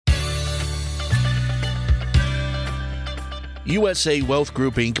USA Wealth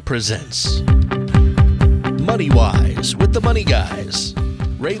Group, Inc. presents MoneyWise with the Money Guys.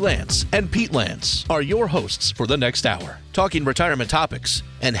 Ray Lantz and Pete Lantz are your hosts for the next hour, talking retirement topics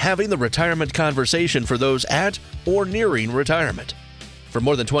and having the retirement conversation for those at or nearing retirement. For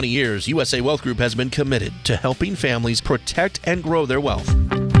more than 20 years, USA Wealth Group has been committed to helping families protect and grow their wealth.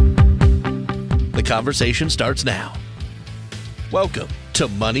 The conversation starts now. Welcome to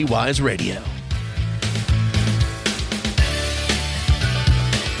MoneyWise Radio.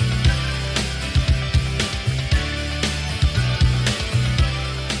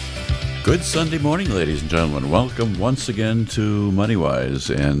 Good Sunday morning, ladies and gentlemen. Welcome once again to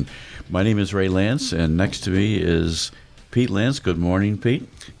MoneyWise. And my name is Ray Lantz, and next to me is Pete Lantz. Good morning, Pete.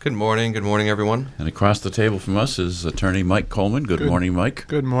 Good morning. Good morning, everyone. And across the table from us is Attorney Mike Coleman. Good morning, Mike.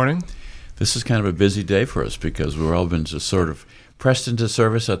 Good morning. This is kind of a busy day for us because we've all been just sort of pressed into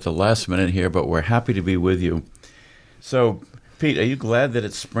service at the last minute here, but we're happy to be with you. So, Pete, are you glad that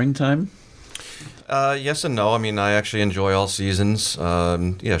it's springtime? Yes and no. I mean, I actually enjoy all seasons.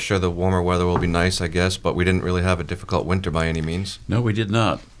 Yeah, sure, the warmer weather will be nice, I guess, but we didn't really have a difficult winter by any means. No, we did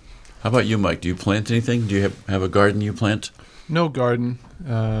not. How about you, Mike? Do you plant anything? Do you have a garden you plant? No garden.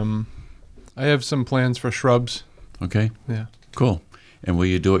 I have some plans for shrubs. Okay. Yeah. Cool. And will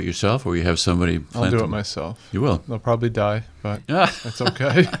you do it yourself, or will you have somebody plant I'll do them? it myself. You will? They'll probably die, but that's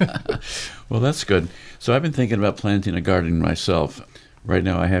okay. Well, that's good. So I've been thinking about planting a garden myself. Right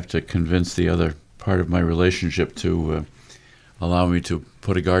now I have to convince the other part of my relationship to allow me to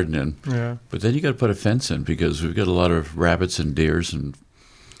put a garden in. Yeah. But then you got to put a fence in because we've got a lot of rabbits and deers and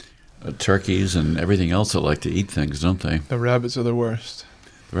turkeys and everything else that like to eat things, don't they? The rabbits are the worst.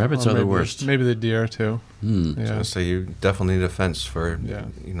 The rabbits are the worst. Maybe the deer too. Yeah. So you definitely need a fence for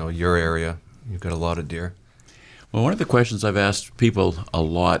your area. You've got a lot of deer. Well, one of the questions I've asked people a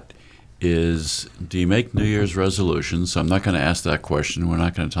lot is, do you make New Year's resolutions? So I'm not going to ask that question. We're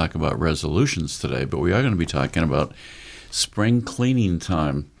not going to talk about resolutions today, but we are going to be talking about spring cleaning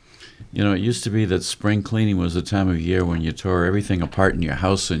time. You know, it used to be that spring cleaning was the time of year when you tore everything apart in your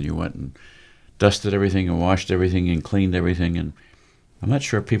house and you went and dusted everything and washed everything and cleaned everything. And I'm not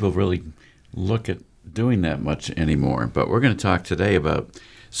sure people really look at doing that much anymore. But we're going to talk today about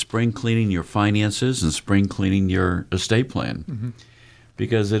spring cleaning your finances and spring cleaning your estate plan. Mm-hmm.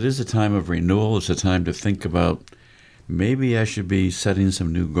 Because it is a time of renewal. It's a time to think about maybe I should be setting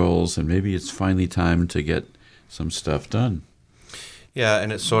some new goals and maybe it's finally time to get some stuff done. Yeah,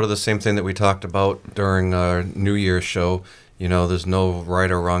 and it's sort of the same thing that we talked about during our New Year's show. You know, there's no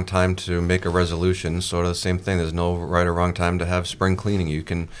right or wrong time to make a resolution. Sort of the same thing. There's no right or wrong time to have spring cleaning. You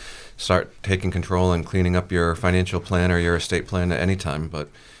can start taking control and cleaning up your financial plan or your estate plan at any time. But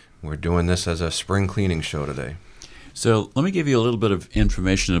we're doing this as a spring cleaning show today. So let me give you a little bit of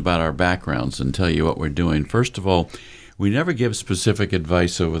information about our backgrounds and tell you what we're doing. First of all, we never give specific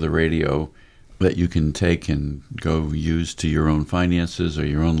advice over the radio that you can take and go use to your own finances or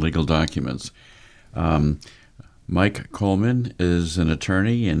your own legal documents. Mike Coleman is an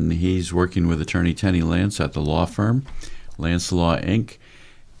attorney, and he's working with Attorney Atty Lantz at the law firm, Lantz Law, Inc.,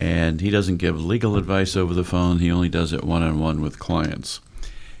 and he doesn't give legal advice over the phone. He only does it one-on-one with clients.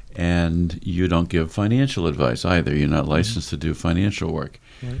 And you don't give financial advice either. You're not licensed to do financial work.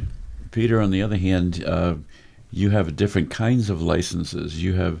 Right. Peter, on the other hand, you have different kinds of licenses.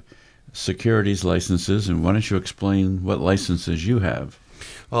 You have securities licenses, and why don't you explain what licenses you have?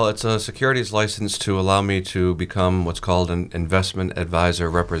 Well, it's a securities license to allow me to become what's called an investment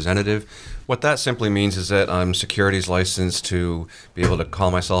advisor representative. What that simply means is that I'm securities licensed to be able to call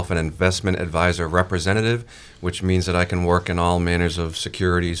myself an investment advisor representative, which means that I can work in all manners of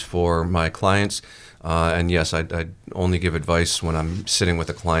securities for my clients. And yes, I only give advice when I'm sitting with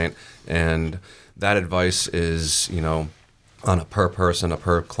a client, and that advice is, on a per person, a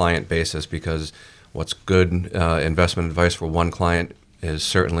per client basis, because what's good investment advice for one client is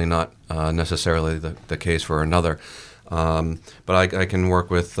certainly not necessarily the case for another. But I can work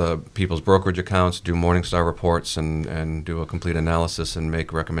with people's brokerage accounts, do Morningstar reports, and do a complete analysis and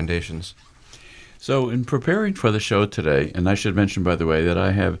make recommendations. So in preparing for the show today, and I should mention, by the way, that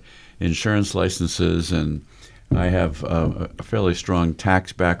I have insurance licenses and I have a fairly strong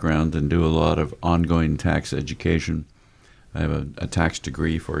tax background and do a lot of ongoing tax education. I have a tax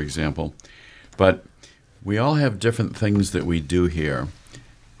degree, for example. But we all have different things that we do here,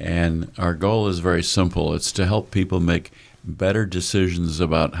 and our goal is very simple. It's to help people make better decisions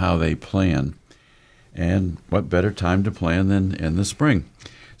about how they plan. And what better time to plan than in the spring?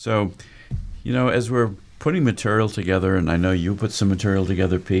 So, as we're putting material together, and I know you put some material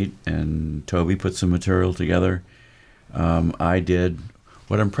together, Pete, and Toby put some material together. I did.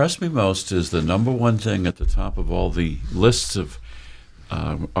 What impressed me most is the number one thing at the top of all the lists of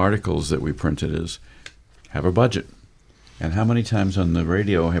articles that we printed is have a budget. And how many times on the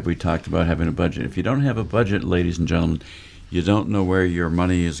radio have we talked about having a budget? If you don't have a budget, ladies and gentlemen, you don't know where your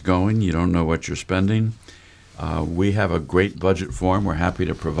money is going. You don't know what you're spending. We have a great budget form we're happy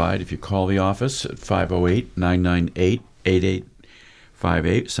to provide. If you call the office at 508-998-8858,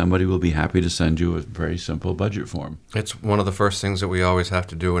 somebody will be happy to send you a very simple budget form. It's one of the first things that we always have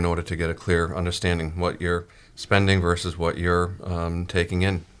to do in order to get a clear understanding what you're spending versus what you're taking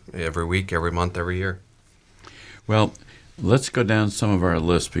in every week, every month, every year. Well, let's go down some of our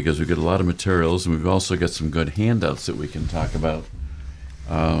lists because we've got a lot of materials, and we've also got some good handouts that we can talk about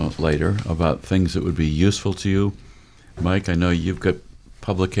later about things that would be useful to you. Mike, I know you've got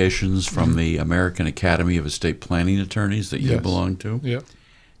publications from the American Academy of Estate Planning Attorneys that you belong to. Yep.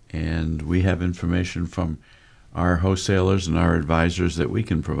 And we have information from our wholesalers and our advisors that we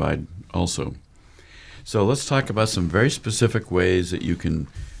can provide also. So let's talk about some very specific ways that you can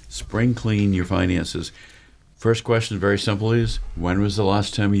spring clean your finances. First question, very simple, is when was the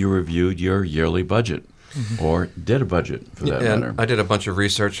last time you reviewed your yearly budget or did a budget for that matter? I did a bunch of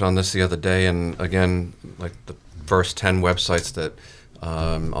research on this the other day, and again, like the first 10 websites that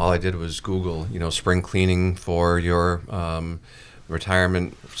all I did was Google, spring cleaning for your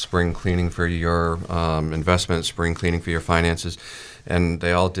retirement, spring cleaning for your investment, spring cleaning for your finances, and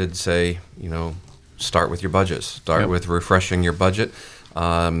they all did say, start with your budget, start with refreshing your budget.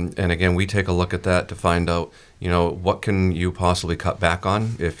 And again, we take a look at that to find out, what can you possibly cut back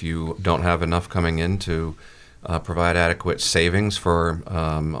on if you don't have enough coming in to provide adequate savings for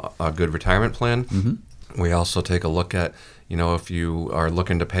a good retirement plan. Mm-hmm. We also take a look at, if you are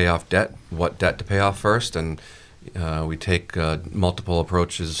looking to pay off debt, what debt to pay off first. And we take multiple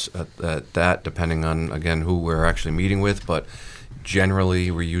approaches at that, depending on, again, who we're actually meeting with. But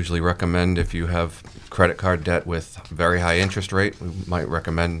generally, we usually recommend if you have credit card debt with very high interest rate, we might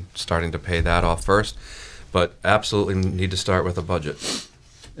recommend starting to pay that off first. But absolutely need to start with a budget.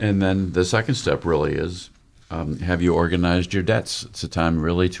 And then the second step really is, have you organized your debts? It's a time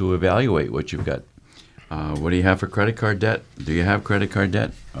really to evaluate what you've got. What do you have for credit card debt? Do you have credit card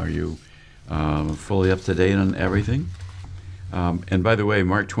debt? Are you fully up to date on everything? And by the way,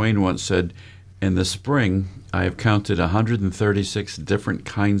 Mark Twain once said, in the spring, I have counted 136 different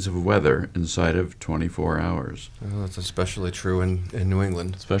kinds of weather inside of 24 hours. Well, that's especially true in New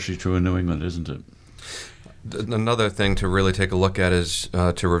England. Especially true in New England, isn't it? Another thing to really take a look at is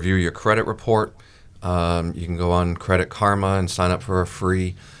to review your credit report. You can go on Credit Karma and sign up for a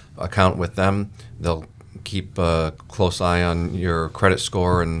free account with them. They'll keep a close eye on your credit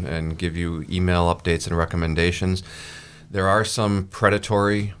score and give you email updates and recommendations. There are some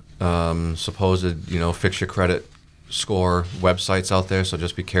predatory supposed, fix your credit score websites out there, so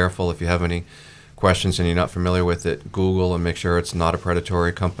just be careful. If you have any questions and you're not familiar with it, Google and make sure it's not a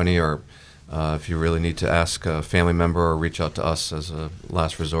predatory company, or if you really need to ask a family member or reach out to us as a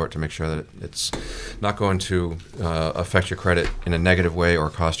last resort to make sure that it's not going to affect your credit in a negative way or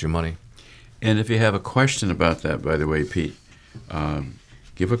cost you money. And if you have a question about that, by the way, Pete,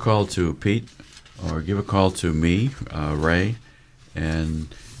 give a call to Pete or give a call to me, Ray,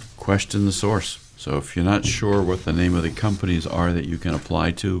 and question the source. So if you're not sure what the name of the companies are that you can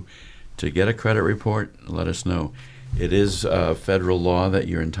apply to get a credit report, let us know. It is federal law that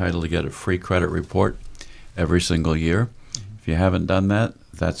you're entitled to get a free credit report every single year. If you haven't done that,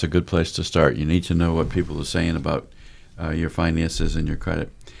 that's a good place to start. You need to know what people are saying about your finances and your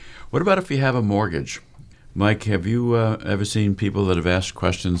credit. What about if you have a mortgage? Mike, have you ever seen people that have asked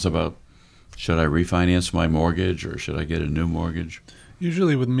questions about, should I refinance my mortgage or should I get a new mortgage?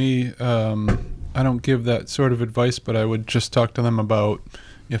 Usually with me, I don't give that sort of advice, but I would just talk to them about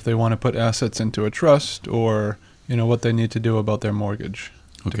if they want to put assets into a trust or, what they need to do about their mortgage,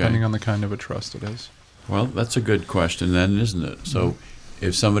 depending on the kind of a trust it is. Well, that's a good question then, isn't it? So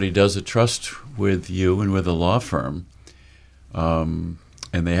if somebody does a trust with you and with a law firm, and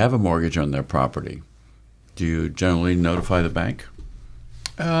they have a mortgage on their property, do you generally notify the bank?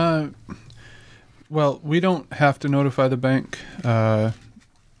 Well, we don't have to notify the bank.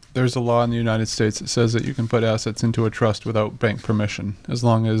 There's a law in the United States that says that you can put assets into a trust without bank permission, as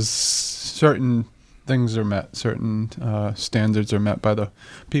long as certain things are met, certain standards are met by the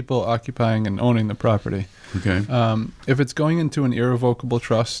people occupying and owning the property. Okay. If it's going into an irrevocable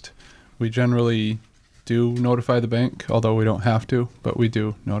trust, we generally do notify the bank, although we don't have to, but we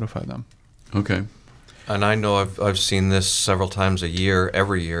do notify them. Okay. And I know I've seen this several times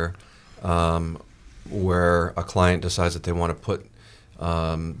every year, where a client decides that they want to put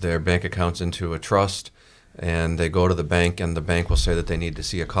their bank accounts into a trust, and they go to the bank, and the bank will say that they need to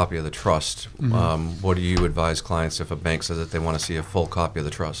see a copy of the trust. What do you advise clients if a bank says that they want to see a full copy of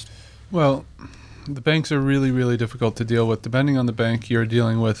the trust? Well, the banks are really, really difficult to deal with. Depending on the bank you're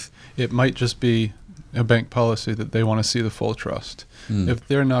dealing with, it might just be a bank policy that they want to see the full trust. If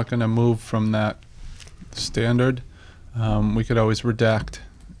they're not going to move from that standard, we could always redact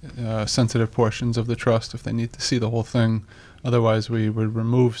sensitive portions of the trust if they need to see the whole thing. Otherwise, we would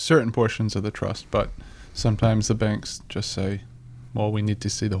remove certain portions of the trust, but sometimes the banks just say, well, we need to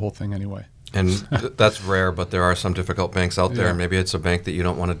see the whole thing anyway. And that's rare, but there are some difficult banks out there. Yeah. And maybe it's a bank that you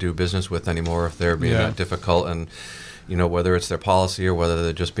don't want to do business with anymore if they're being that difficult. And, whether it's their policy or whether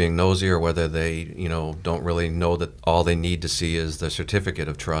they're just being nosy or whether they, don't really know that all they need to see is the certificate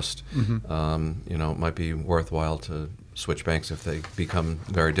of trust, it might be worthwhile to switch banks if they become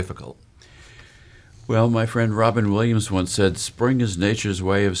very difficult. Well, my friend Robin Williams once said, spring is nature's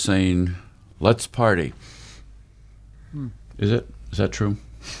way of saying, let's party. Is it? Is that true?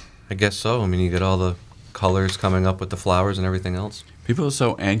 I guess so. I mean, you get all the colors coming up with the flowers and everything else. People are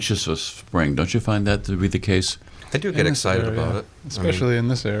so anxious for spring. Don't you find that to be the case? I do get excited about it. Especially in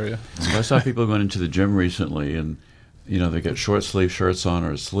this area. I saw people going into the gym recently, and they got short sleeve shirts on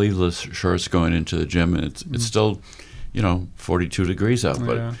or sleeveless shirts going into the gym, and it's still 42 degrees out,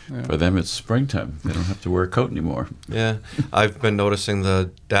 but for them it's springtime. They don't have to wear a coat anymore. Yeah, I've been noticing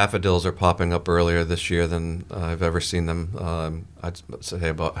the daffodils are popping up earlier this year than I've ever seen them. I'd say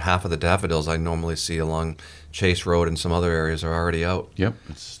about half of the daffodils I normally see along Chase Road and some other areas are already out. Yep,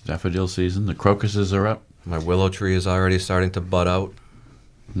 it's daffodil season. The crocuses are up. My willow tree is already starting to bud out.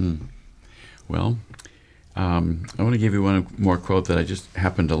 Well, I want to give you one more quote that I just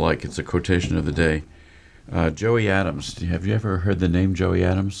happen to like. It's a quotation of the day. Joey Adams. Have you ever heard the name Joey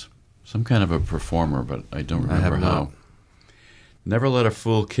Adams? Some kind of a performer, but I don't remember how. Never let a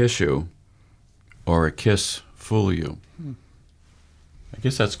fool kiss you, or a kiss fool you. I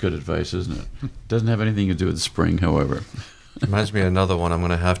guess that's good advice, isn't it? Doesn't have anything to do with spring, however. Reminds me of another one I'm going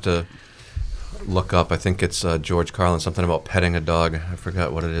to have to look up. I think it's George Carlin, something about petting a dog. I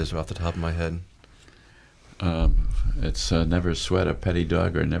forgot what it is off the top of my head. It's never sweat a petty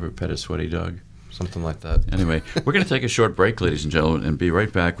dog or never pet a sweaty dog. Something like that. Anyway, we're going to take a short break, ladies and gentlemen, and be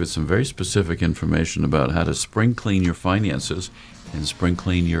right back with some very specific information about how to spring clean your finances and spring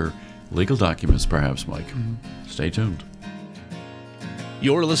clean your legal documents, perhaps, Mike. Stay tuned.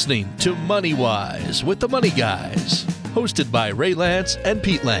 You're listening to MoneyWise with the Money Guys, hosted by Ray Lantz and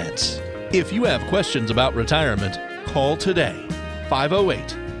Pete Lantz. If you have questions about retirement, call today,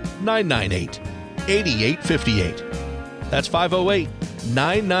 508-998-8858. That's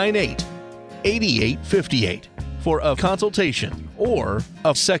 508-998-8858 for a consultation or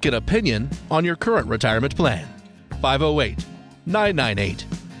a second opinion on your current retirement plan.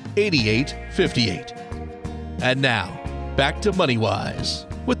 508-998-8858. And now, back to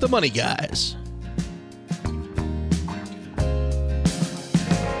MoneyWise with the Money Guys.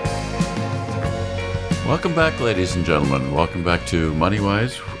 Welcome back, ladies and gentlemen. Welcome back to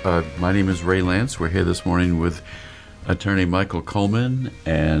MoneyWise. My name is Ray Lantz. We're here this morning with Attorney Michael Coleman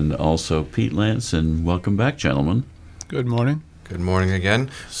and also Pete Lantz. And welcome back, gentlemen. Good morning. Good morning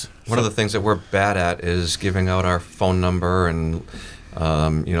again. One of the things that we're bad at is giving out our phone number and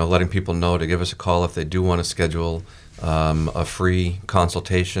letting people know to give us a call if they do want to schedule a free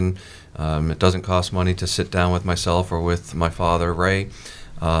consultation. It doesn't cost money to sit down with myself or with my father, Ray.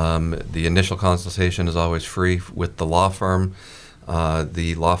 The initial consultation is always free with the law firm.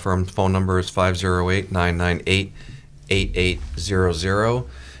 The law firm phone number is 508-998-8800.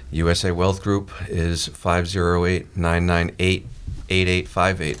 USA Wealth Group is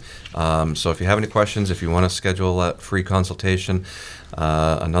 508-998-8858. So if you have any questions, if you want to schedule that free consultation,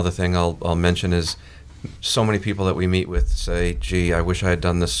 another thing I'll mention is so many people that we meet with say, gee, I wish I had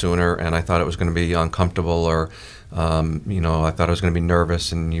done this sooner, and I thought it was going to be uncomfortable, or I thought I was going to be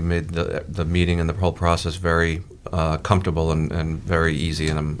nervous, and you made the meeting and the whole process very comfortable and very easy,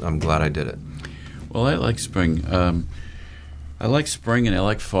 and I'm glad I did it. Well, I like spring. I like spring and I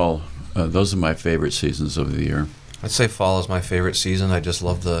like fall. Those are my favorite seasons of the year. I'd say fall is my favorite season. I just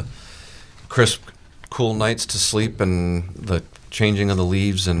love the crisp, cool nights to sleep and the changing of the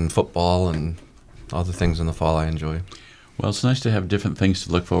leaves and football and all the things in the fall I enjoy. Well, it's nice to have different things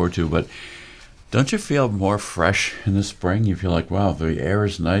to look forward to, but don't you feel more fresh in the spring? You feel like, wow, the air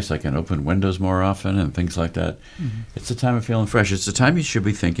is nice. I can open windows more often and things like that. Mm-hmm. It's the time of feeling fresh. It's the time you should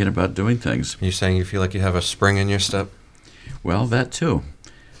be thinking about doing things. You're saying you feel like you have a spring in your step? Well, that too.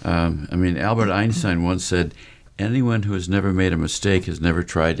 Albert Einstein once said, anyone who has never made a mistake has never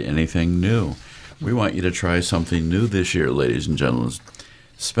tried anything new. We want you to try something new this year, ladies and gentlemen.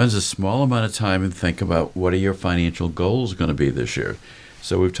 spends a small amount of time and think about what are your financial goals going to be this year.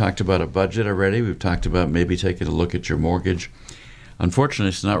 So we've talked about a budget already. We've talked about maybe taking a look at your mortgage. Unfortunately,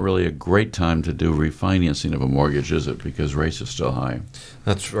 it's not really a great time to do refinancing of a mortgage, is it? Because rates are still high.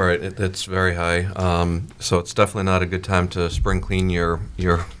 That's right. It's very high. So it's definitely not a good time to spring clean your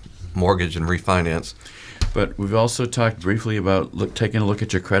mortgage and refinance. But we've also talked briefly about taking a look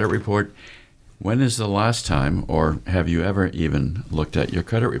at your credit report. When is the last time, or have you ever even looked at your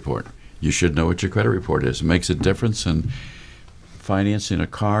credit report? You should know what your credit report is. It makes a difference in financing a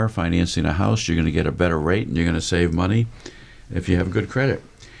car, financing a house. You're going to get a better rate, and you're going to save money if you have good credit.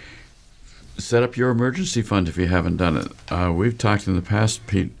 Set up your emergency fund if you haven't done it. We've talked in the past,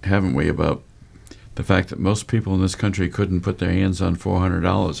 Pete, haven't we, about the fact that most people in this country couldn't put their hands on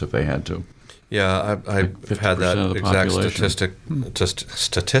 $400 if they had to. Yeah, I've had that exact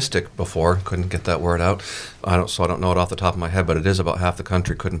statistic before. Couldn't get that word out. I don't know it off the top of my head, but it is about half the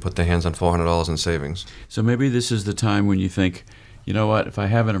country couldn't put their hands on $400 in savings. So maybe this is the time when you think, you know what, if I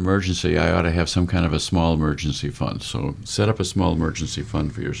have an emergency, I ought to have some kind of a small emergency fund. So set up a small emergency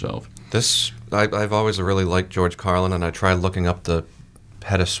fund for yourself. I've always really liked George Carlin, and I tried looking up the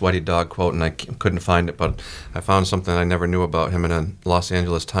 "Pet a Sweaty Dog" quote, and I couldn't find it, but I found something I never knew about him in a Los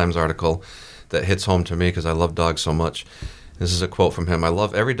Angeles Times article that hits home to me because I love dogs so much. This is a quote from him. "I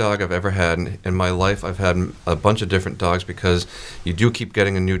love every dog I've ever had. In my life, I've had a bunch of different dogs because you do keep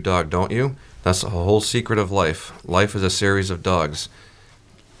getting a new dog, don't you? That's the whole secret of life. Life is a series of dogs."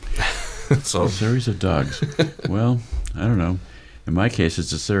 A series of dogs. Well, I don't know. In my case,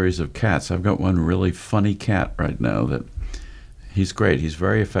 it's a series of cats. I've got one really funny cat right now that he's great. He's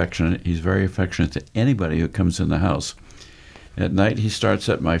very affectionate. He's very affectionate to anybody who comes in the house. At night, he starts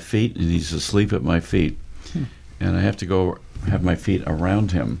at my feet, and he's asleep at my feet. And I have to go have my feet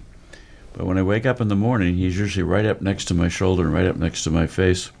around him. But when I wake up in the morning, he's usually right up next to my shoulder and right up next to my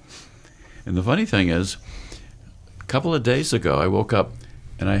face. And the funny thing is, a couple of days ago, I woke up,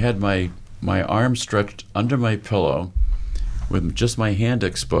 and I had my arm stretched under my pillow with just my hand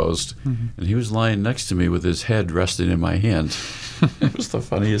exposed, and he was lying next to me with his head resting in my hand. It was the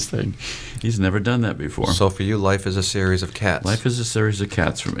funniest thing. He's never done that before. So for you, life is a series of cats. Life is a series of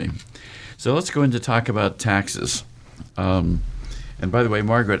cats for me. So let's go into talk about taxes. And by the way,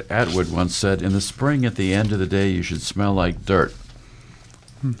 Margaret Atwood once said, "In the spring at the end of the day, you should smell like dirt."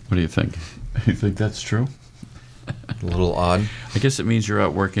 What do you think? You think that's true? A little odd. I guess it means you're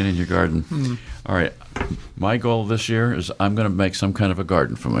out working in your garden. All right. My goal this year is I'm going to make some kind of a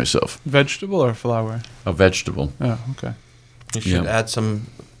garden for myself. Vegetable or flower? A vegetable. Oh, okay. You should add some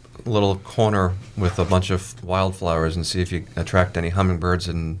little corner with a bunch of wildflowers and see if you attract any hummingbirds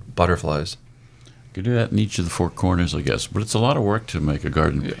and butterflies. You could do that in each of the four corners, I guess. But it's a lot of work to make a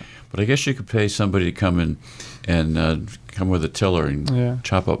garden. Yeah. But I guess you could pay somebody to come in and come with a tiller and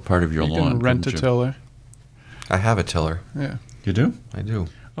chop up part of your lawn. You can rent a tiller. I have a tiller. Yeah. You do? I do.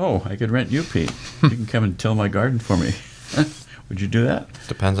 Oh, I could rent you, Pete. You can come and till my garden for me. Would you do that?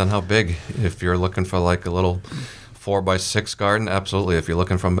 Depends on how big. If you're looking for like a little 4x6 garden, absolutely. If you're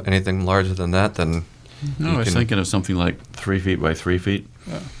looking for anything larger than that, then no. I was thinking of something like 3 feet by 3 feet.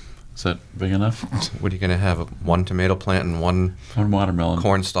 Yeah. Is that big enough? What are you going to have? One tomato plant and one watermelon,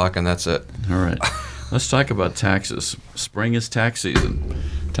 corn stalk, and that's it. All right. Let's talk about taxes. Spring is tax season.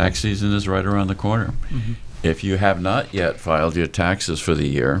 Tax season is right around the corner. If you have not yet filed your taxes for the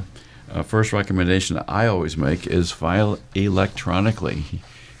year, first recommendation I always make is file electronically.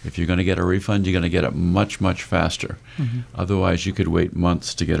 If you're going to get a refund, you're going to get it much, much faster. Otherwise, you could wait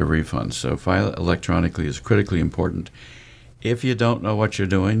months to get a refund. So file electronically is critically important. If you don't know what you're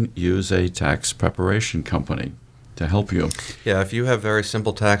doing, use a tax preparation company to help you. Yeah, if you have very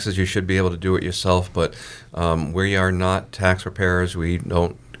simple taxes, you should be able to do it yourself. But we are not tax preparers. We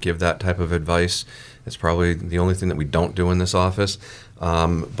don't give that type of advice. It's probably the only thing that we don't do in this office.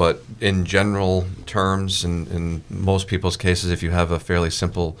 But in general terms, in most people's cases, if you have a fairly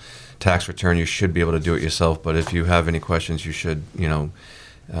simple tax return, you should be able to do it yourself. But if you have any questions, you should,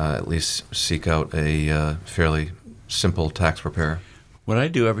 at least seek out a fairly simple tax preparer. What I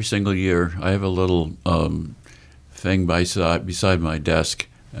do every single year, I have a little thing beside my desk,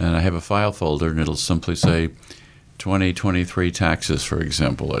 and I have a file folder, and it'll simply say 2023 taxes, for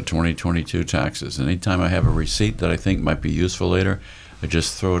example, or 2022 taxes. Anytime I have a receipt that I think might be useful later, I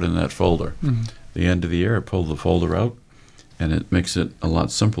just throw it in that folder. The end of the year, I pull the folder out, and it makes it a lot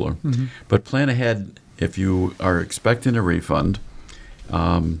simpler. But plan ahead if you are expecting a refund.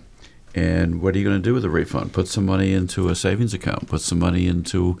 And what are you going to do with the refund? Put some money into a savings account. Put some money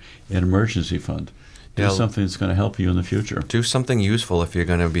into an emergency fund. Do something that's going to help you in the future. Do something useful if you're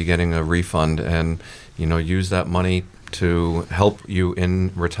going to be getting a refund, and use that money to help you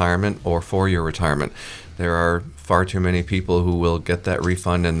in retirement or for your retirement. There are far too many people who will get that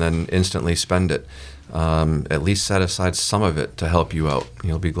refund and then instantly spend it. At least set aside some of it to help you out.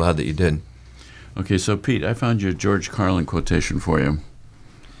 You'll be glad that you did. Okay, so Pete, I found your George Carlin quotation for you.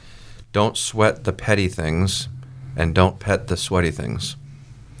 Don't sweat the petty things, and don't pet the sweaty things.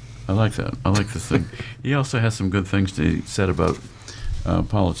 I like that. I like this thing. He also has some good things he said about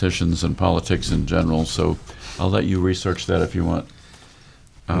politicians and politics in general, so I'll let you research that if you want.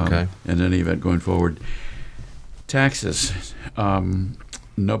 Okay. In any event, going forward. Taxes.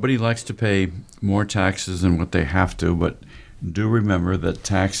 Nobody likes to pay more taxes than what they have to, but do remember that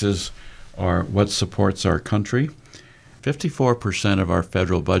taxes are what supports our country. 54% of our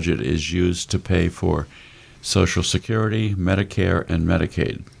federal budget is used to pay for Social Security, Medicare, and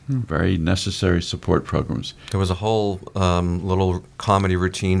Medicaid. Very necessary support programs. There was a whole little comedy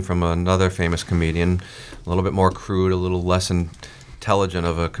routine from another famous comedian, a little bit more crude, a little less intelligent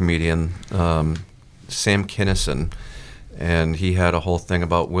of a comedian, Sam Kinison. And he had a whole thing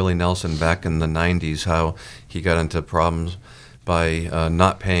about Willie Nelson back in the 90s, how he got into problems by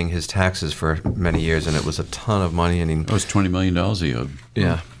not paying his taxes for many years, and it was a ton of money. And It was $20 million he owed.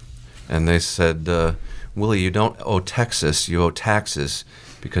 Yeah. And they said, Willie, you don't owe Texas, you owe taxes,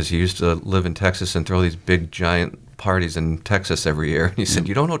 because he used to live in Texas and throw these big, giant parties in Texas every year. And he said,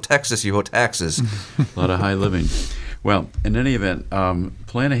 you don't owe Texas, you owe taxes. A lot of high living. Well, in any event,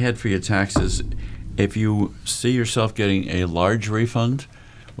 plan ahead for your taxes. If you see yourself getting a large refund,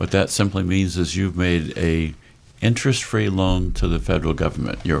 what that simply means is you've made a interest-free loan to the federal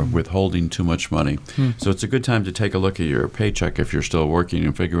government. You're withholding too much money. So it's a good time to take a look at your paycheck if you're still working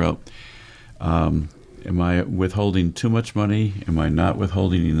and figure out, am I withholding too much money? Am I not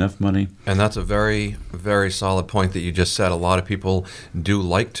withholding enough money? And that's a very, very solid point that you just said. A lot of people do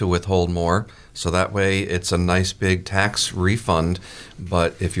like to withhold more, so that way it's a nice big tax refund.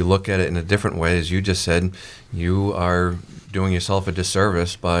 But if you look at it in a different way, as you just said, you are doing yourself a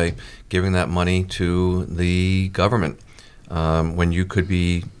disservice by giving that money to the government when you could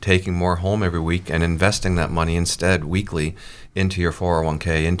be taking more home every week and investing that money instead weekly into your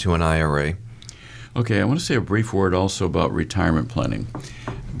 401k, into an IRA. Okay, I want to say a brief word also about retirement planning.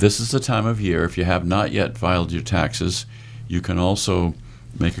 This is the time of year, if you have not yet filed your taxes, you can also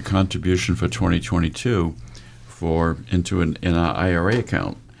make a contribution for 2022 into an IRA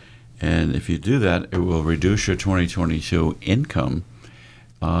account. And if you do that, it will reduce your 2022 income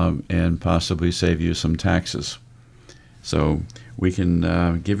and possibly save you some taxes. So we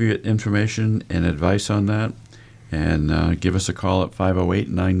can give you information and advice on that. And give us a call at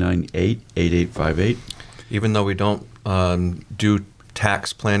 508-998-8858. Even though we don't do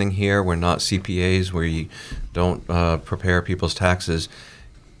tax planning here, we're not CPAs, we don't prepare people's taxes,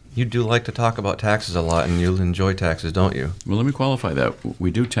 you do like to talk about taxes a lot, and you enjoy taxes, don't you? Well, let me qualify that. We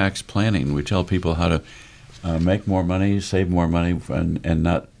do tax planning. We tell people how to make more money, save more money, and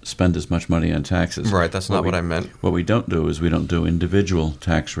not spend as much money on taxes. Right, that's not what I meant. What we don't do is we don't do individual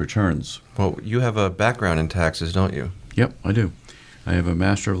tax returns. Well, you have a background in taxes, don't you? Yep, I do. I have a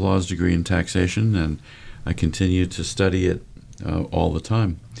Master of Laws degree in taxation, and I continue to study it all the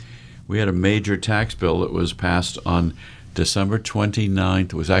time. We had a major tax bill that was passed on December 29th.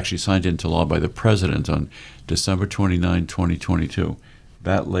 It was actually signed into law by the President on December 29, 2022,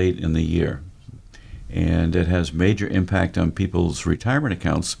 that late in the year. And it has major impact on people's retirement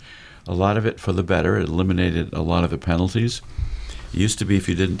accounts, a lot of it for the better. It eliminated a lot of the penalties. It used to be if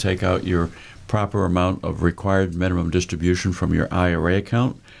you didn't take out your proper amount of required minimum distribution from your IRA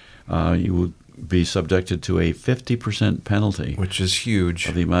account, you would be subjected to a 50% penalty. Which is huge.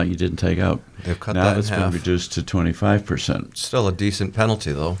 Of the amount you didn't take out. They've cut now that in it's half. been reduced to 25%. Still a decent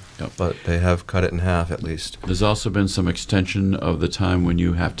penalty, though. Yep. But they have cut it in half at least. There's also been some extension of the time when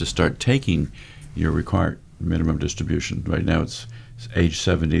you have to start taking your required minimum distribution. Right now it's age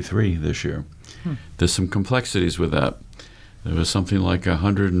 73 this year. There's some complexities with that. There was something like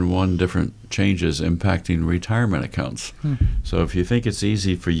 101 different changes impacting retirement accounts. So if you think it's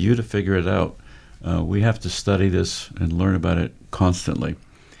easy for you to figure it out, we have to study this and learn about it constantly.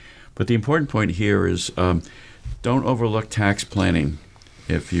 But the important point here is don't overlook tax planning.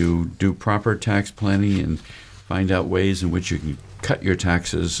 If you do proper tax planning and find out ways in which you can cut your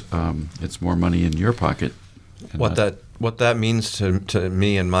taxes, it's more money in your pocket. What that means to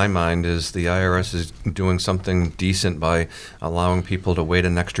me in my mind is the IRS is doing something decent by allowing people to wait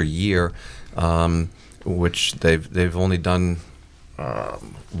an extra year, which they've only done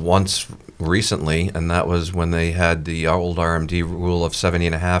once recently, and that was when they had the old RMD rule of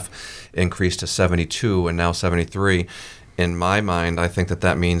 70.5 increased to 72 and now 73. in my mind, I think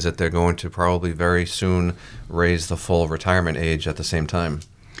that means that they're going to probably very soon raise the full retirement age at the same time.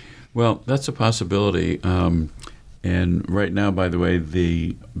 Well, that's a possibility. And right now, by the way,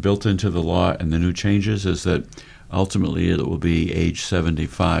 the built into the law and the new changes is that ultimately it will be age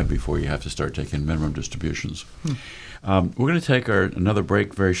 75 before you have to start taking minimum distributions. We're going to take another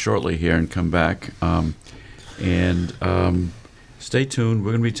break very shortly here and come back. Stay tuned.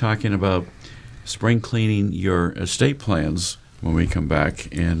 We're going to be talking about spring cleaning your estate plans when we come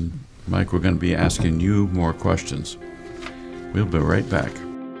back. And, Mike, we're going to be asking you more questions. We'll be right back.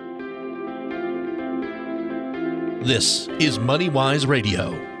 This is MoneyWise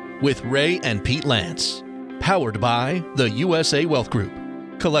Radio with Ray and Pete Lantz, powered by the USA Wealth Group.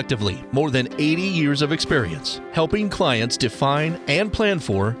 Collectively, more than 80 years of experience helping clients define and plan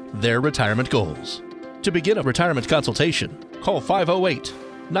for their retirement goals. To begin a retirement consultation, call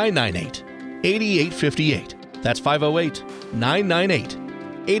 508-998-8858. That's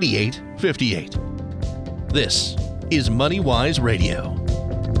 508-998-8858. This is MoneyWise Radio.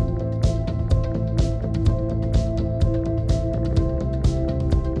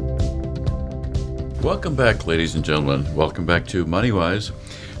 Welcome back, ladies and gentlemen. Welcome back to MoneyWise.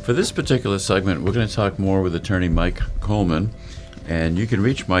 For this particular segment, we're going to talk more with Attorney Mike Coleman. And you can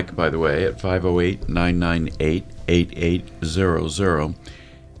reach Mike, by the way, at 508-998-8800.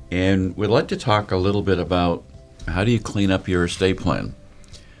 And we'd like to talk a little bit about how do you clean up your estate plan.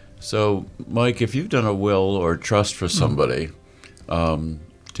 So, Mike, if you've done a will or trust for somebody, do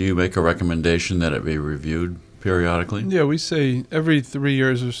you make a recommendation that it be reviewed periodically? Yeah, we say every 3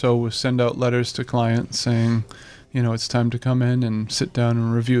 years or so we send out letters to clients saying, it's time to come in and sit down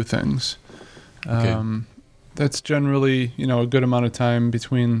and review things. Okay. That's generally, a good amount of time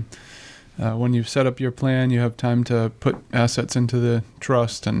between when you've set up your plan, you have time to put assets into the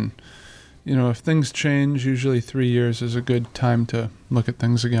trust. And, if things change, usually 3 years is a good time to look at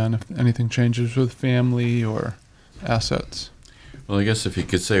things again, if anything changes with family or assets. Well, I guess if you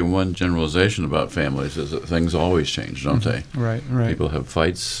could say one generalization about families is that things always change, don't they? Right. People have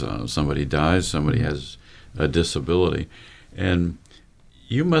fights, somebody dies, somebody has a disability. And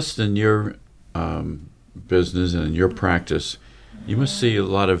you must, in your business and in your practice, you must see a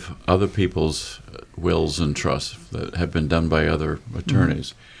lot of other people's wills and trusts that have been done by other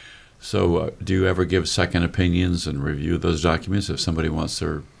attorneys. So do you ever give second opinions and review those documents if somebody wants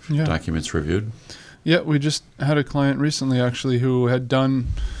their documents reviewed? Yeah, we just had a client recently, actually, who had done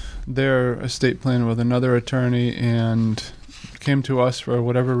their estate plan with another attorney and came to us for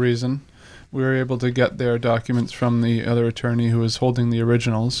whatever reason. We were able to get their documents from the other attorney who was holding the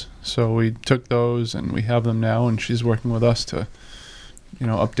originals. So we took those and we have them now, and she's working with us to,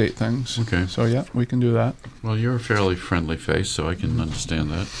 update things. Okay. So, yeah, we can do that. Well, you're a fairly friendly face, so I can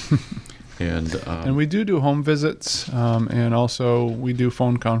understand that. And we do home visits, and also we do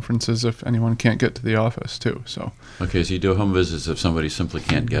phone conferences if anyone can't get to the office, too. So. Okay, so you do home visits if somebody simply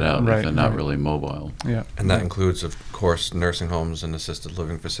can't get out, if they're not really mobile. Yeah. And that includes, of course, nursing homes and assisted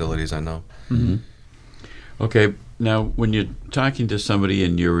living facilities, I know. Mm-hmm. Okay, now when you're talking to somebody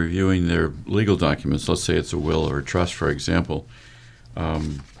and you're reviewing their legal documents, let's say it's a will or a trust, for example,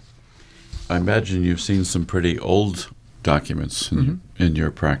 I imagine you've seen some pretty old documents in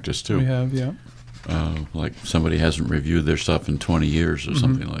your practice, too. We have, yeah. Like somebody hasn't reviewed their stuff in 20 years or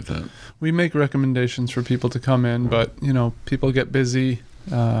something like that. We make recommendations for people to come in, but, people get busy.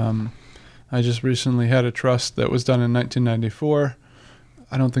 I just recently had a trust that was done in 1994.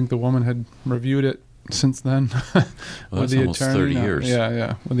 I don't think the woman had reviewed it since then. Well, with that's the almost attorney. 30 years.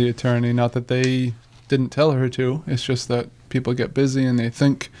 Yeah, with the attorney. Not that they didn't tell her to. It's just that people get busy and they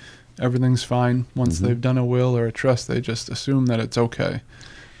think everything's fine. Once they've done a will or a trust, they just assume that it's okay.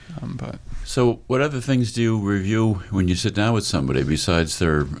 So what other things do you review when you sit down with somebody besides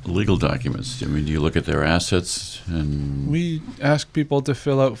their legal documents? I mean, do you look at their assets? And we ask people to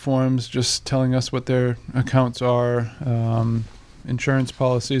fill out forms just telling us what their accounts are, insurance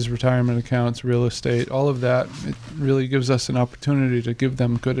policies, retirement accounts, real estate, all of that. It really gives us an opportunity to give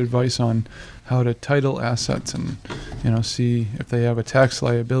them good advice on how to title assets and, see if they have a tax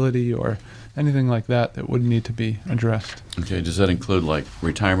liability or anything like that would need to be addressed. Okay, does that include like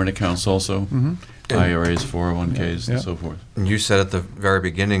retirement accounts also? IRAs, 401ks, and so forth? You said at the very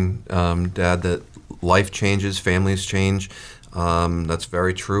beginning, Dad, that life changes, families change. That's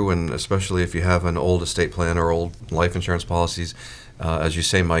very true, and especially if you have an old estate plan or old life insurance policies. As you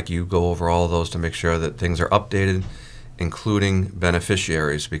say, Mike, you go over all of those to make sure that things are updated, including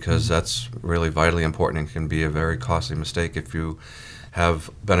beneficiaries, because that's really vitally important and can be a very costly mistake if you have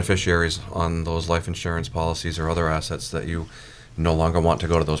beneficiaries on those life insurance policies or other assets that you no longer want to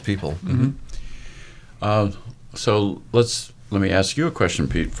go to those people. So let me ask you a question,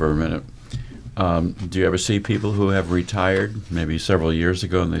 Pete, for a minute. Do you ever see people who have retired maybe several years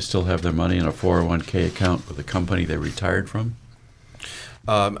ago and they still have their money in a 401k account with a company they retired from?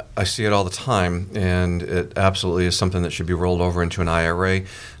 I see it all the time, and it absolutely is something that should be rolled over into an IRA.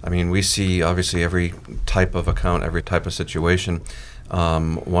 I mean, we see obviously every type of account, every type of situation.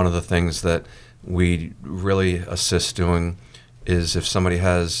 One of the things that we really assist doing is if somebody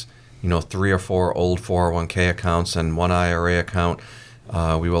has, 3 or 4 old 401k accounts and one IRA account,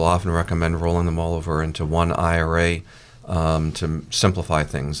 we will often recommend rolling them all over into one IRA to simplify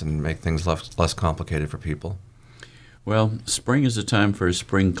things and make things less complicated for people. Well, spring is a time for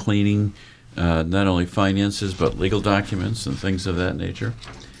spring cleaning, not only finances but legal documents and things of that nature.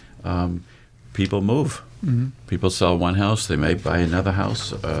 People move. Mm-hmm. People sell one house, they may buy another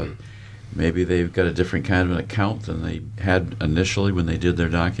house. Maybe they've got a different kind of an account than they had initially when they did their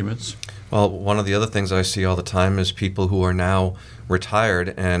documents. Well, one of the other things I see all the time is people who are now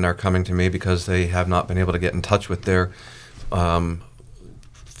retired and are coming to me because they have not been able to get in touch with their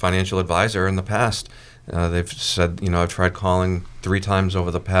financial advisor in the past. They've said, I've tried calling 3 times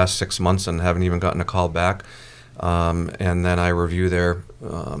over the past 6 months and haven't even gotten a call back. And then I review their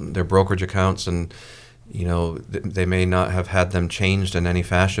brokerage accounts, and they may not have had them changed in any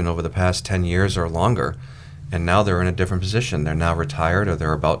fashion over the past 10 years or longer. And now they're in a different position. They're now retired, or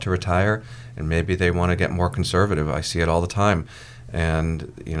they're about to retire, and maybe they want to get more conservative. I see it all the time.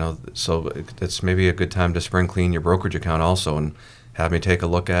 And, so it's maybe a good time to spring clean your brokerage account also and have me take a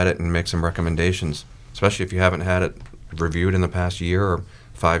look at it and make some recommendations, especially if you haven't had it reviewed in the past year or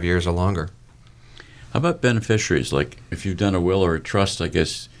 5 years or longer. How about beneficiaries? Like if you've done a will or a trust, I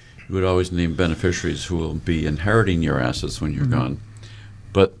guess you would always name beneficiaries who will be inheriting your assets when you're gone.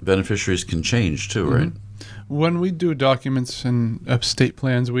 But beneficiaries can change too, right? When we do documents and estate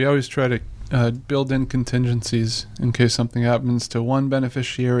plans, we always try to build in contingencies in case something happens to one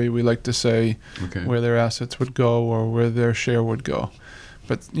beneficiary. We like to say where their assets would go or where their share would go.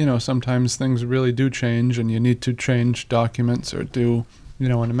 But, sometimes things really do change and you need to change documents or do,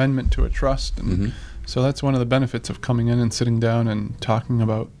 an amendment to a trust. And so that's one of the benefits of coming in and sitting down and talking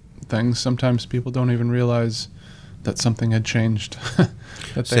about things. Sometimes people don't even realize that something had changed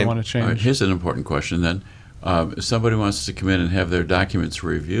that they want to change. All right, here's an important question then. If somebody wants to come in and have their documents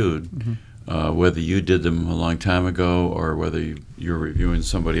reviewed, whether you did them a long time ago or whether you're reviewing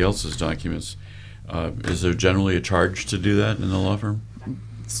somebody else's documents, is there generally a charge to do that in the law firm?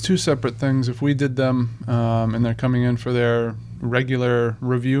 It's 2 separate things. If we did them and they're coming in for their regular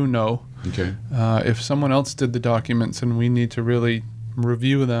review, no. Okay. If someone else did the documents and we need to really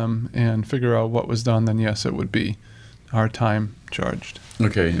review them and figure out what was done, then yes, it would be our time charged.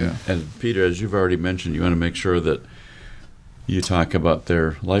 Okay. Yeah. And Peter, as you've already mentioned, you want to make sure that you talk about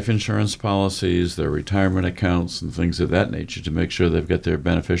their life insurance policies, their retirement accounts, and things of that nature to make sure they've got their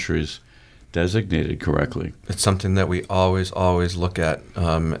beneficiaries designated correctly. It's something that we always look at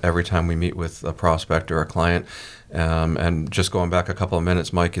every time we meet with a prospect or a client. And just going back a couple of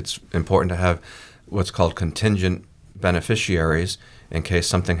minutes, Mike, it's important to have what's called contingent beneficiaries in case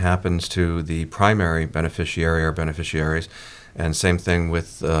something happens to the primary beneficiary or beneficiaries. And same thing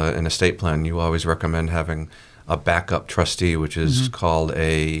with an estate plan. You always recommend having a backup trustee, which is called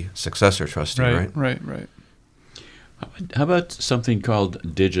a successor trustee, right? Right. How about something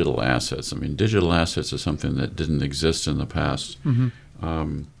called digital assets? I mean, digital assets is something that didn't exist in the past.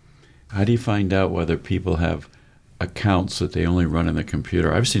 How do you find out whether people have accounts that they only run in the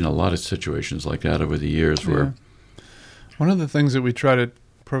computer? I've seen a lot of situations like that over the years where... One of the things that we try to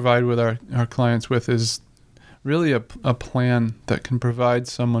provide with our clients with is really a plan that can provide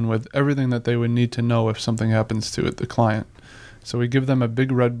someone with everything that they would need to know if something happens to the client. So we give them a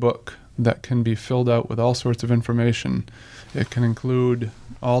big red book that can be filled out with all sorts of information. It can include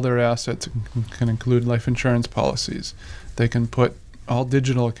all their assets. It can include life insurance policies. They can put all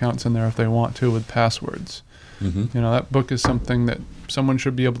digital accounts in there if they want to with passwords. That book is something that someone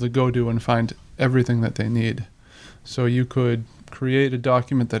should be able to go to and find everything that they need. So you could create a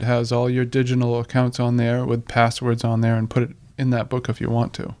document that has all your digital accounts on there with passwords on there and put it in that book if you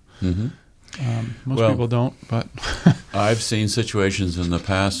want to. Most people don't, but... I've seen situations in the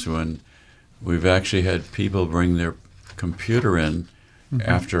past when we've actually had people bring their computer in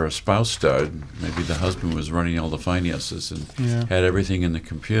after a spouse died. Maybe the husband was running all the finances and had everything in the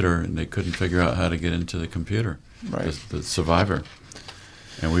computer, and they couldn't figure out how to get into the computer, the survivor.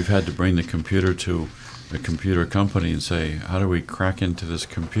 And we've had to bring the computer to a computer company and say, how do we crack into this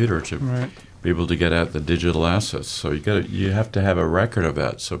computer to be able to get at the digital assets? So you have to have a record of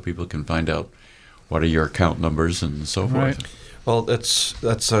that so people can find out what are your account numbers and so forth. Well, that's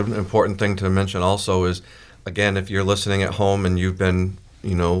an important thing to mention also is again, if you're listening at home and you've been,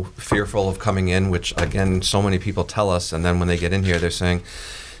 fearful of coming in, which again, so many people tell us, and then when they get in here, they're saying,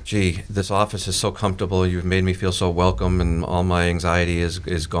 gee, this office is so comfortable, you've made me feel so welcome, and all my anxiety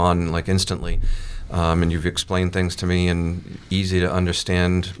is gone like instantly. And you've explained things to me in easy to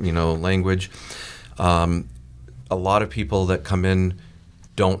understand, language. A lot of people that come in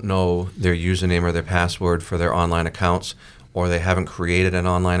don't know their username or their password for their online accounts, or they haven't created an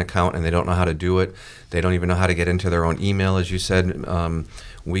online account and they don't know how to do it. They don't even know how to get into their own email, as you said.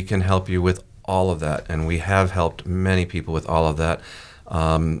 We can help you with all of that, and we have helped many people with all of that.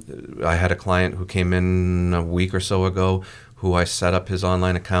 I had a client who came in a week or so ago who I set up his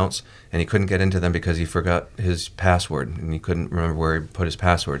online accounts, and he couldn't get into them because he forgot his password, and he couldn't remember where he put his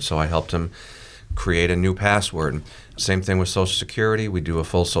password. So I helped him create a new password. Same thing with Social Security. We do a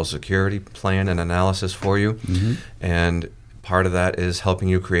full Social Security plan and analysis for you, and part of that is helping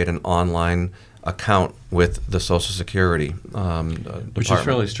you create an online account with the Social Security which is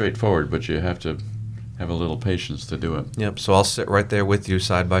fairly straightforward, but you have to have a little patience to do it. Yep. So I'll sit right there with you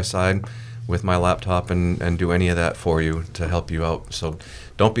side by side with my laptop and do any of that for you to help you out. So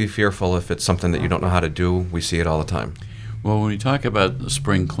don't be fearful if it's something that you don't know how to do. We see it all the time. Well, when we talk about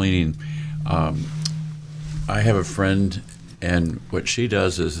spring cleaning, I have a friend, and what she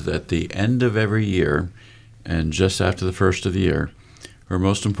does is at the end of every year and just after the first of the year, her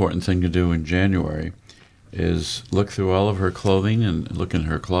most important thing to do in January is look through all of her clothing and look in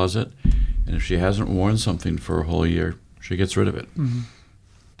her closet, and if she hasn't worn something for a whole year, she gets rid of it.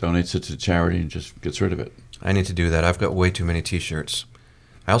 Donates it to charity and just gets rid of it. I need to do that. I've got way too many T-shirts.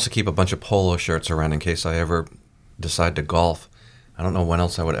 I also keep a bunch of polo shirts around in case I ever decide to golf. I don't know when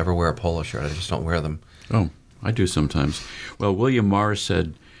else I would ever wear a polo shirt. I just don't wear them. Oh, I do sometimes. Well, William Morris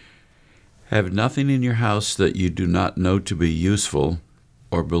said, "Have nothing in your house that you do not know to be useful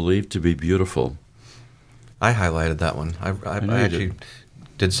or believe to be beautiful." I highlighted that one. I actually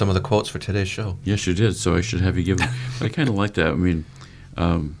did some of the quotes for today's show. Yes, you did, so I should have you give them. I kind of like that. I mean,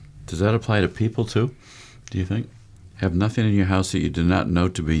 does that apply to people too, do you think? Have nothing in your house that you do not know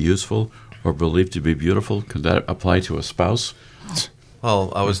to be useful or believe to be beautiful. Could that apply to a spouse?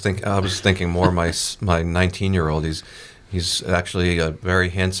 Well, I was thinking more my 19-year-old. He's actually a very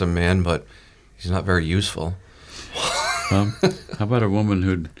handsome man, but he's not very useful. How about a woman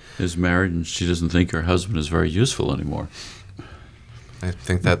who is married and she doesn't think her husband is very useful anymore? I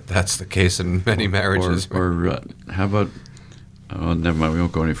think that's the case in many marriages. Or how about? Oh, never mind. We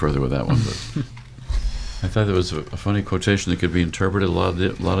won't go any further with that one. But I thought there was a funny quotation that could be interpreted a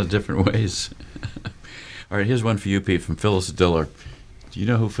lot of different ways. All right, here's one for you, Pete, from Phyllis Diller. Do you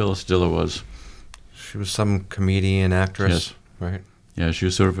know who Phyllis Diller was? She was some comedian, actress, yes. Right? Yeah, she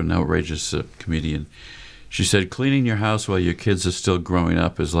was sort of an outrageous comedian. She said, "Cleaning your house while your kids are still growing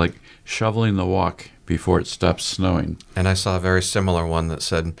up is like shoveling the walk before it stops snowing." And I saw a very similar one that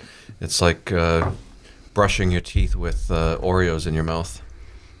said, it's like brushing your teeth with Oreos in your mouth.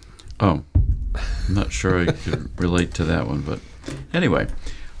 Oh, I'm not sure I could relate to that one. But anyway,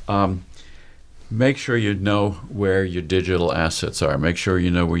 make sure you know where your digital assets are. Make sure you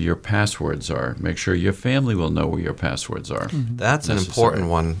know where your passwords are. Make sure your family will know where your passwords are. That's an important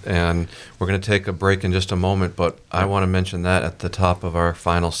one, and we're going to take a break in just a moment, but I want to mention that at the top of our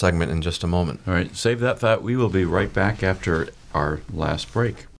final segment in just a moment. All right, save that thought. We will be right back after our last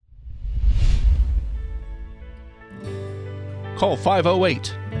break. Call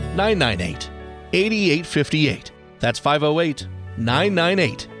 508-998-8858. That's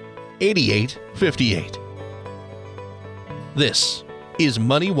 508-998-8858. This is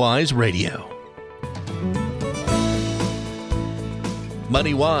MoneyWise Radio.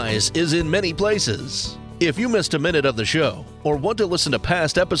 MoneyWise is in many places. If you missed a minute of the show or want to listen to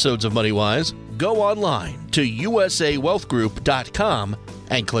past episodes of MoneyWise, go online to usawealthgroup.com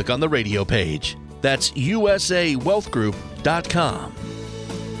and click on the radio page. That's usawealthgroup.com.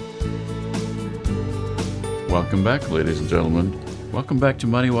 Welcome back, ladies and gentlemen. Welcome back to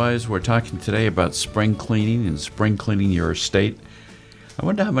MoneyWise. We're talking today about spring cleaning and spring cleaning your estate. I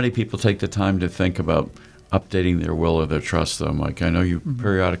wonder how many people take the time to think about updating their will or their trust, though, Mike. I know you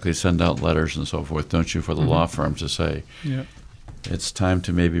periodically send out letters and so forth, don't you, for the law firm to say, it's time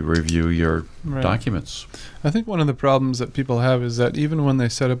to maybe review your documents. I think one of the problems that people have is that even when they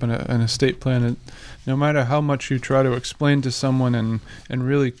set up an estate plan, no matter how much you try to explain to someone and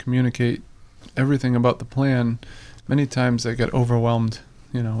really communicate everything about the plan, many times they get overwhelmed,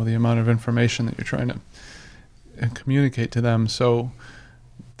 with the amount of information that you're trying to communicate to them. So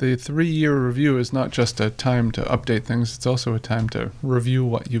the 3-year review is not just a time to update things, it's also a time to review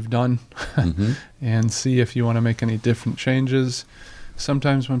what you've done and see if you want to make any different changes.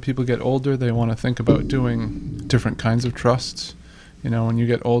 Sometimes when people get older, they want to think about doing different kinds of trusts. When you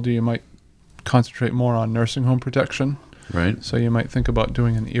get older, you might concentrate more on nursing home protection. Right. So you might think about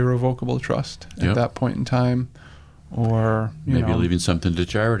doing an irrevocable trust at that point in time, or maybe leaving something to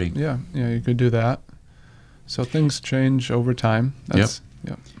charity. Yeah, you could do that. So things change over time. Yep.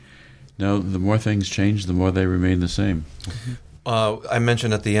 Now, the more things change, the more they remain the same. I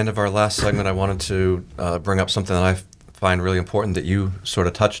mentioned at the end of our last segment, I wanted to bring up something that I find really important that you sort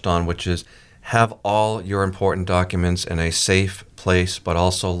of touched on, which is have all your important documents in a safe place, but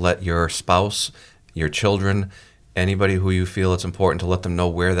also let your spouse, your children, anybody who you feel it's important to let them know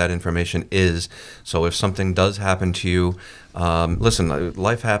where that information is. So if something does happen to you, listen,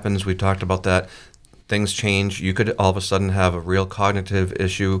 life happens. We talked about that. Things change. You could all of a sudden have a real cognitive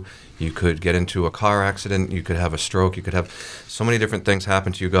issue. You could get into a car accident. You could have a stroke. You could have so many different things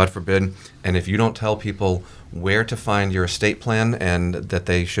happen to you, God forbid. And if you don't tell people where to find your estate plan and that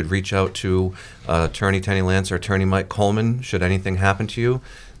they should reach out to Attorney Lantz or Attorney Mike Coleman should anything happen to you,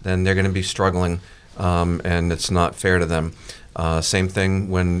 then they're going to be struggling, and it's not fair to them. Same thing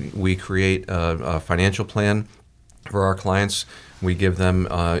when we create a financial plan for our clients. We give them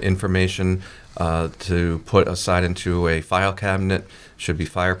information to put aside into a file cabinet. Should be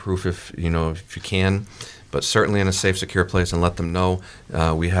fireproof if you can, but certainly in a safe, secure place, and let them know.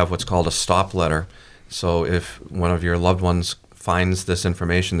 We have what's called a stop letter. So if one of your loved ones finds this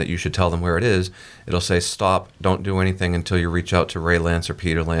information that you should tell them where it is, it'll say stop, don't do anything until you reach out to Ray Lantz or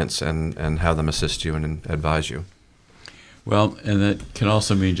Peter Lantz and have them assist you and advise you. Well, and that can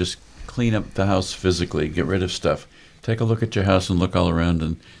also mean just clean up the house physically, get rid of stuff. Take a look at your house and look all around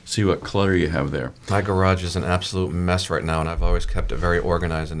and see what clutter you have there. My garage is an absolute mess right now, and I've always kept it very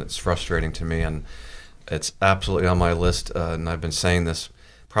organized, and it's frustrating to me, and it's absolutely on my list, and I've been saying this,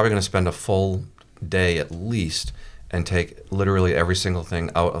 probably going to spend a full day at least and take literally every single thing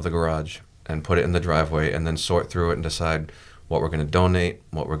out of the garage and put it in the driveway and then sort through it and decide what we're going to donate,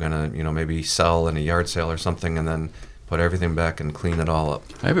 what we're going to, maybe sell in a yard sale or something, and then put everything back and clean it all up.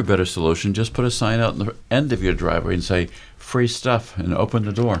 I have a better solution. Just put a sign out in the end of your driveway and say, free stuff, and open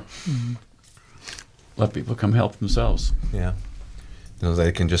the door. Mm-hmm. Let people come help themselves. Yeah.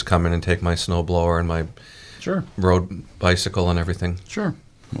 They can just come in and take my snowblower and my road bicycle and everything. Sure.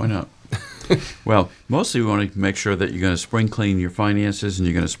 Why not? Well, mostly we want to make sure that you're going to spring clean your finances and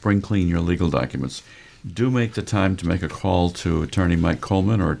you're going to spring clean your legal documents. Do make the time to make a call to Attorney Mike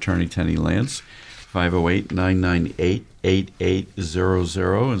Coleman or Attorney Atty Lantz,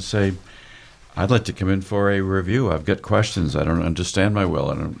 508-998-8800, and say, I'd like to come in for a review. I've got questions. I don't understand my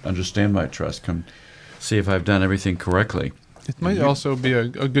will. I don't understand my trust. Come see if I've done everything correctly. It might also be a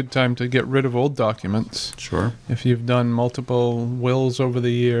good time to get rid of old documents. Sure. If you've done multiple wills over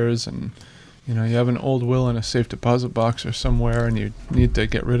the years and you have an old will in a safe deposit box or somewhere and you need to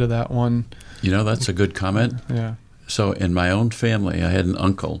get rid of that one. That's a good comment. Yeah. So in my own family, I had an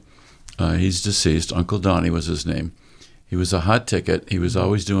uncle. He's deceased. Uncle Donnie was his name. He was a hot ticket. He was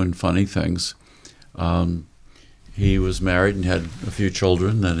always doing funny things. He was married and had a few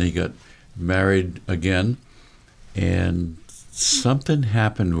children. Then he got married again. And something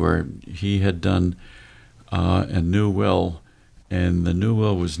happened where he had done a new will, and the new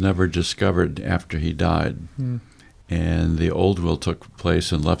will was never discovered after he died. And the old will took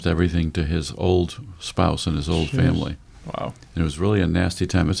place and left everything to his old spouse and his old family. Wow. And it was really a nasty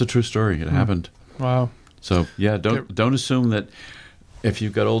time. It's a true story. It happened. Wow. So, yeah, don't assume that if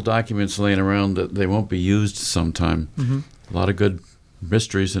you've got old documents laying around that they won't be used sometime. Mm-hmm. A lot of good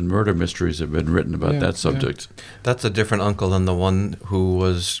mysteries and murder mysteries have been written about that subject. Yeah. That's a different uncle than the one who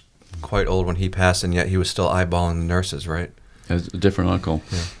was quite old when he passed, and yet he was still eyeballing the nurses, right? As a different uncle.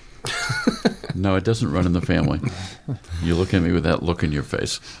 Yeah. No, it doesn't run in the family. You look at me with that look in your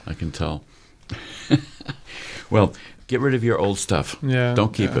face. I can tell. Well, get rid of your old stuff. Yeah.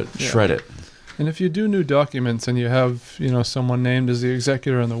 Don't keep it. Shred it. And if you do new documents and you have, someone named as the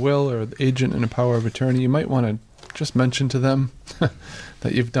executor in the will or the agent in a power of attorney, you might want to just mention to them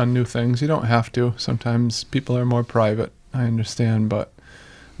that you've done new things. You don't have to. Sometimes people are more private, I understand, but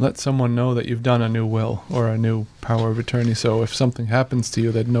let someone know that you've done a new will or a new power of attorney, so if something happens to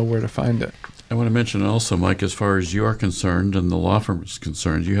you, they'd know where to find it. I want to mention also, Mike, as far as you're concerned and the law firm is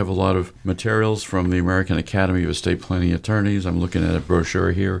concerned, you have a lot of materials from the American Academy of Estate Planning Attorneys. I'm looking at a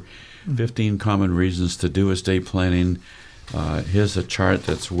brochure here, 15 common reasons to do estate planning. Here's a chart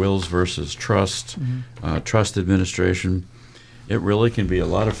that's wills versus trust, trust administration. It really can be a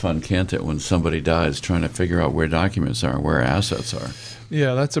lot of fun, can't it, when somebody dies, trying to figure out where documents are, where assets are.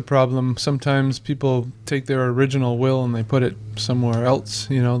 Yeah, that's a problem. Sometimes people take their original will and they put it somewhere else.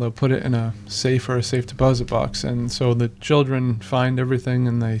 They'll put it in a safe or a safe deposit box. And so the children find everything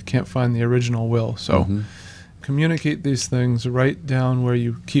and they can't find the original will. So communicate these things, write down where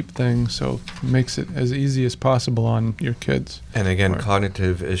you keep things, so it makes it as easy as possible on your kids. And again,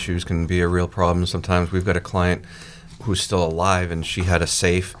 cognitive issues can be a real problem. Sometimes we've got a client who's still alive, and she had a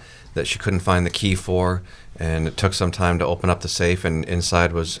safe that she couldn't find the key for, and it took some time to open up the safe, and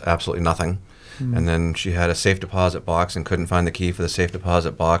inside was absolutely nothing. And then she had a safe deposit box and couldn't find the key for the safe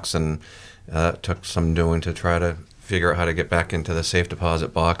deposit box, and it took some doing to try to figure out how to get back into the safe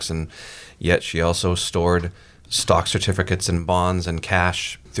deposit box. And yet she also stored stock certificates and bonds and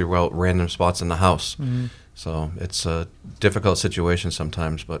cash throughout random spots in the house. So it's a difficult situation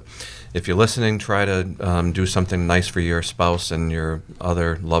sometimes, but if you're listening, try to do something nice for your spouse and your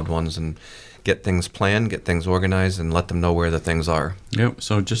other loved ones, and get things planned, get things organized, and let them know where the things are. Yep.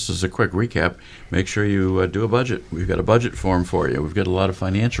 So just as a quick recap, make sure you do a budget. We've got a budget form for you. We've got a lot of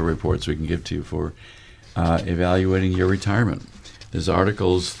financial reports we can give to you for evaluating your retirement. There's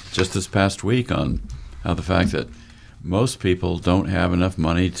articles just this past week on how the fact that most people don't have enough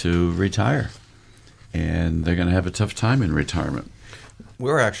money to retire, and they're going to have a tough time in retirement.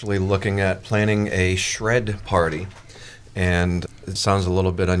 We're actually looking at planning a shred party, and it sounds a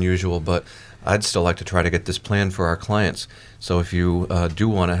little bit unusual, but I'd still like to try to get this planned for our clients. So if you do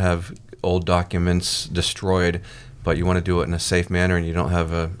want to have old documents destroyed, but you want to do it in a safe manner and you don't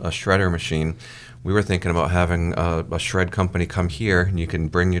have a shredder machine, we were thinking about having a shred company come here, and you can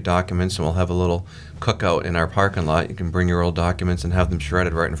bring your documents, and we'll have a little cookout in our parking lot. You can bring your old documents and have them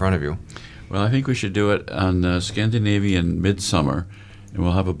shredded right in front of you. Well, I think we should do it on Scandinavian midsummer, and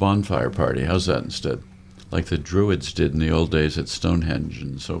we'll have a bonfire party. How's that instead? Like the Druids did in the old days at Stonehenge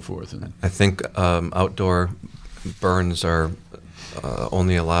and so forth. And I think outdoor burns are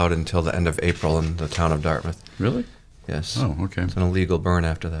only allowed until the end of April in the town of Dartmouth. Really? Yes. Oh, okay. It's an illegal burn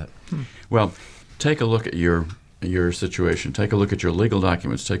after that. Well, take a look at your situation. Take a look at your legal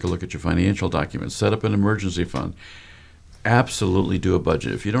documents. Take a look at your financial documents. Set up an emergency fund. Absolutely do a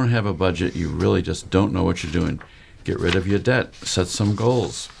budget. If you don't have a budget, you really just don't know what you're doing. Get rid of your debt. Set some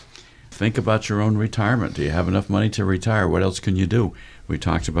goals. Think about your own retirement. Do you have enough money to retire? What else can you do? We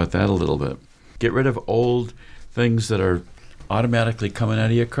talked about that a little bit. Get rid of old things that are automatically coming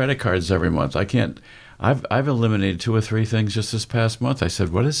out of your credit cards every month. I've eliminated 2 or 3 things just this past month. I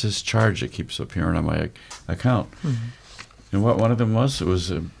said, what is this charge that keeps appearing on my account? And what one of them was, it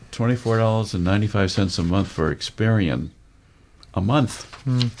was $24.95 a month for Experian. A month.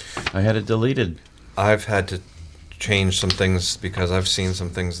 I had it deleted. I've had to change some things because I've seen some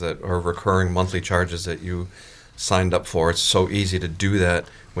things that are recurring monthly charges that you signed up for. It's so easy to do that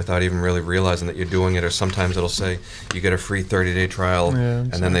without even really realizing that you're doing it. Or sometimes it'll say you get a free 30-day trial,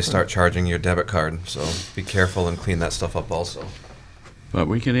 and then they start charging your debit card. So be careful and clean that stuff up also. But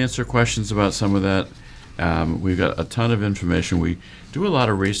we can answer questions about some of that. We've got a ton of information. We do a lot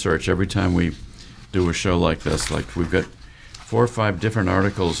of research every time we do a show like this. Like we've got 4 or 5 different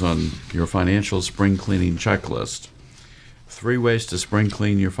articles on your financial spring cleaning checklist. 3 ways to spring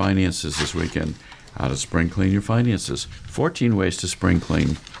clean your finances this weekend. How to spring clean your finances. 14 ways to spring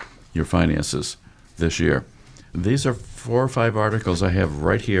clean your finances this year. These are 4 or 5 articles I have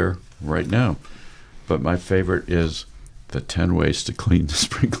right here, right now. But my favorite is the 10 ways to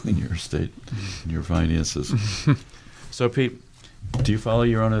spring clean your estate and your finances. So, Pete, do you follow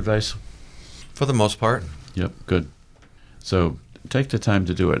your own advice? For the most part. Yep, good. So take the time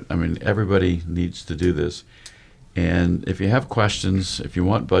to do it. I mean, everybody needs to do this. And if you have questions, if you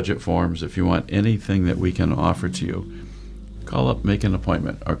want budget forms, if you want anything that we can offer to you, call up, make an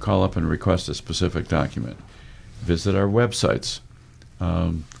appointment, or call up and request a specific document. Visit our websites.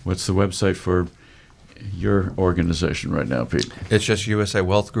 What's the website for your organization right now, Pete? It's just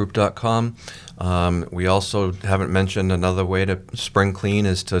usawealthgroup.com. We also haven't mentioned another way to spring clean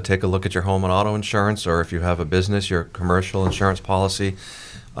is to take a look at your home and auto insurance, or if you have a business, your commercial insurance policy.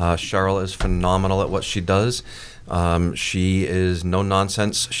 Cheryl is phenomenal at what she does. She is no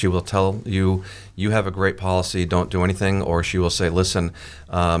nonsense. She will tell you, you have a great policy, don't do anything, or she will say, listen,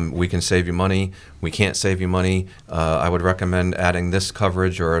 we can save you money, we can't save you money, I would recommend adding this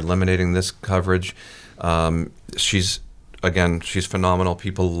coverage or eliminating this coverage. She's phenomenal.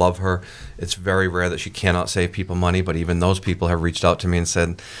 People love her. It's very rare that she cannot save people money, but even those people have reached out to me and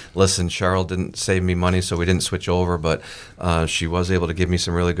said, listen, Cheryl didn't save me money, so we didn't switch over, but she was able to give me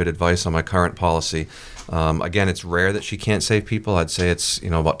some really good advice on my current policy. Again, it's rare that she can't save people. I'd say it's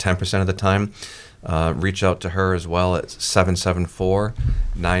about 10% of the time. Reach out to her as well at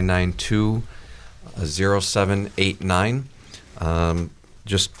 774-992-0789.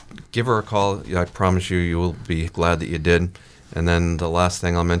 Just give her a call. I promise you will be glad that you did. And then the last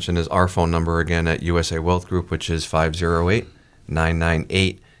thing I'll mention is our phone number again at USA Wealth Group, which is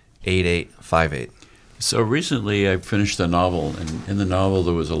 508-998-8858. So recently I finished a novel, and in the novel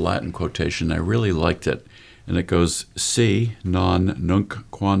there was a Latin quotation. I really liked it. And it goes, si non nunc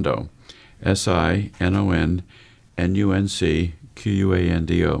quando,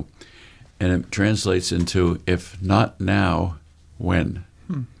 SINONNUNCQUANDO. And it translates into, if not now, when?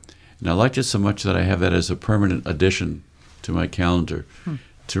 And I liked it so much that I have that as a permanent addition to my calendar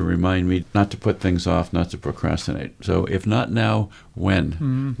to remind me not to put things off, not to procrastinate. So if not now,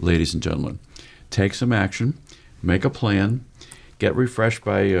 when, ladies and gentlemen? Take some action, make a plan, get refreshed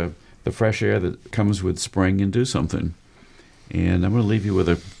by the fresh air that comes with spring, and do something. And I'm going to leave you with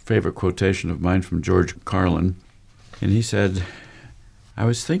a favorite quotation of mine from George Carlin. And he said, I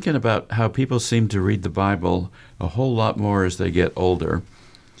was thinking about how people seem to read the Bible a whole lot more as they get older.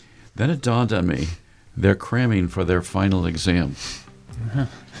 Then it dawned on me, they're cramming for their final exam.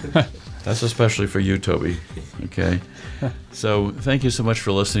 That's especially for you, Toby. Okay? So thank you so much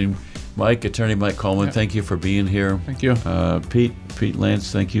for listening. Mike, Attorney Mike Coleman, thank you for being here. Thank you. Pete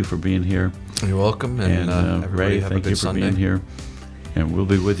Lantz, thank you for being here. You're welcome. And Ray, have thank a you good for Sunday. being here. And we'll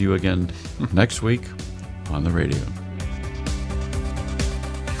be with you again next week on the radio.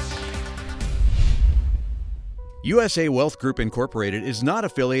 USA Wealth Group Incorporated is not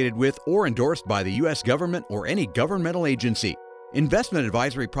affiliated with or endorsed by the U.S. government or any governmental agency. Investment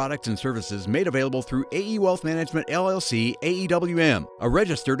advisory products and services made available through AE Wealth Management LLC, AEWM, a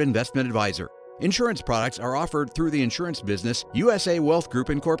registered investment advisor. Insurance products are offered through the insurance business USA Wealth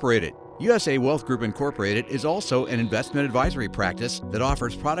Group Incorporated. USA Wealth Group Incorporated is also an investment advisory practice that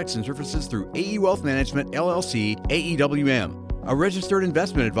offers products and services through AE Wealth Management LLC, AEWM, a registered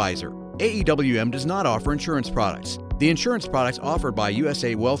investment advisor. AEWM does not offer insurance products. The insurance products offered by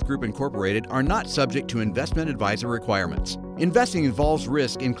USA Wealth Group Incorporated are not subject to investment advisor requirements. Investing involves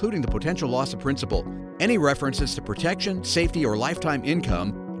risk, including the potential loss of principal. Any references to protection, safety, or lifetime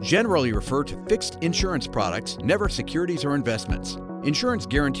income generally refer to fixed insurance products, never securities or investments. Insurance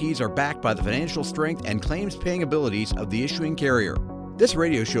guarantees are backed by the financial strength and claims-paying abilities of the issuing carrier. This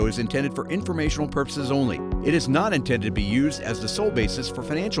radio show is intended for informational purposes only. It is not intended to be used as the sole basis for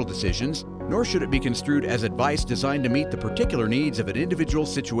financial decisions, nor should it be construed as advice designed to meet the particular needs of an individual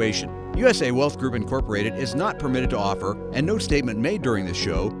situation. USA Wealth Group Incorporated is not permitted to offer, and no statement made during this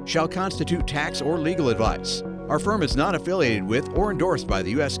show shall constitute tax or legal advice. Our firm is not affiliated with or endorsed by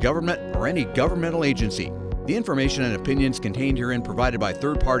the U.S. government or any governmental agency. The information and opinions contained herein provided by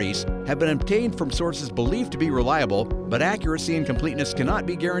third parties have been obtained from sources believed to be reliable, but accuracy and completeness cannot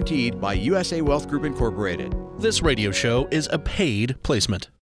be guaranteed by USA Wealth Group Incorporated. This radio show is a paid placement.